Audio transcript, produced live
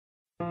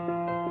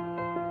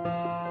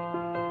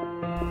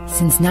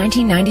Since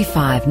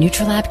 1995,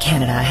 NutraLab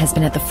Canada has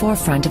been at the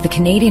forefront of the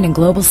Canadian and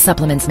global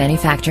supplements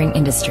manufacturing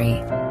industry.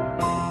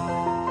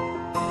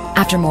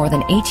 After more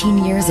than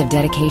 18 years of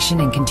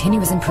dedication and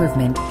continuous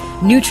improvement,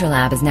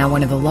 NutraLab is now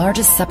one of the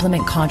largest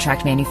supplement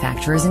contract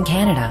manufacturers in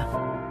Canada.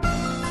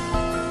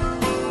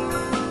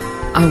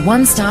 Our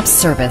one-stop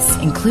service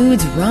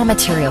includes raw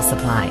material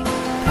supply,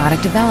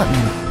 product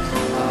development,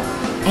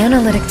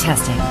 analytic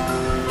testing,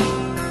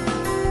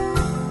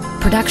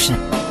 production,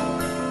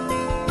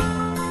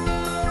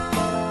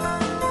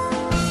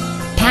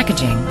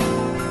 packaging,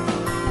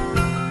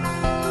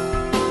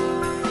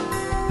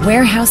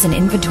 warehouse and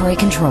inventory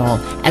control,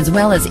 as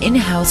well as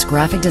in-house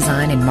graphic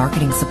design and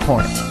marketing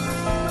support.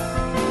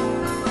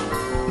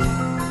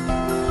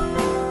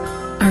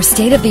 Our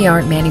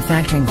state-of-the-art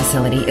manufacturing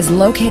facility is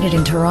located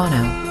in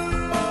Toronto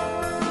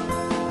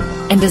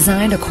and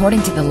designed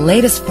according to the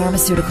latest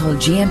pharmaceutical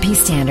GMP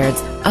standards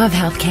of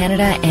Health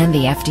Canada and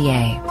the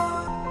FDA.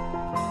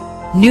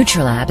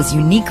 NutraLab is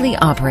uniquely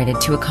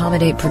operated to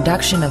accommodate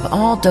production of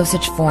all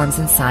dosage forms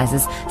and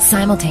sizes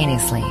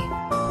simultaneously.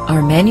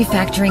 Our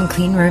manufacturing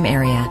clean room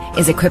area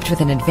is equipped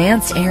with an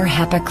advanced air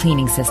HEPA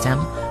cleaning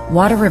system,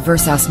 water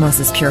reverse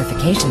osmosis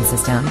purification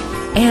system,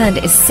 and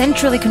is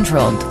centrally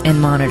controlled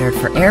and monitored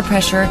for air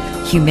pressure,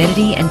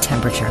 humidity, and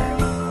temperature.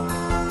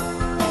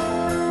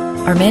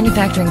 Our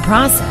manufacturing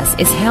process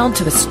is held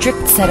to a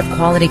strict set of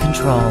quality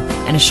control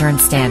and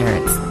assurance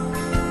standards.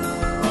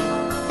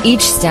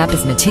 Each step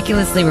is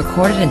meticulously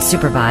recorded and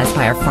supervised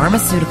by our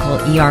pharmaceutical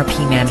ERP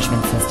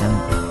management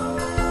system.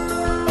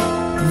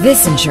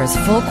 This ensures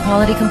full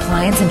quality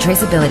compliance and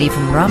traceability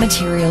from raw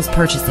materials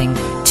purchasing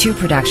to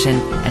production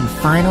and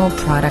final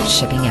product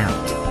shipping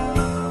out.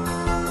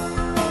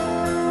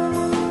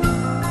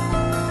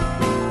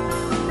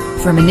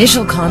 From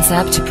initial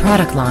concept to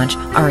product launch,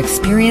 our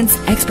experience,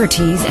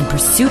 expertise, and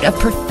pursuit of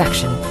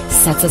perfection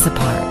sets us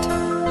apart.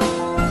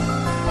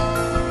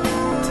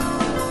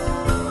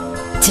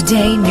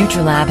 Today,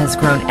 NutraLab has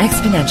grown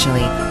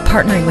exponentially,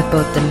 partnering with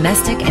both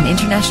domestic and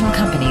international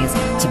companies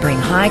to bring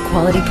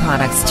high-quality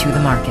products to the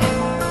market.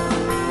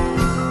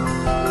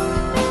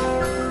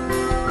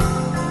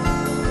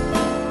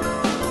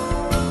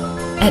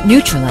 At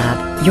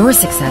NutraLab, your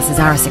success is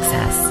our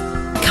success.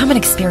 Come and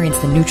experience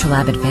the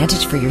NutraLab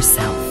advantage for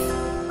yourself.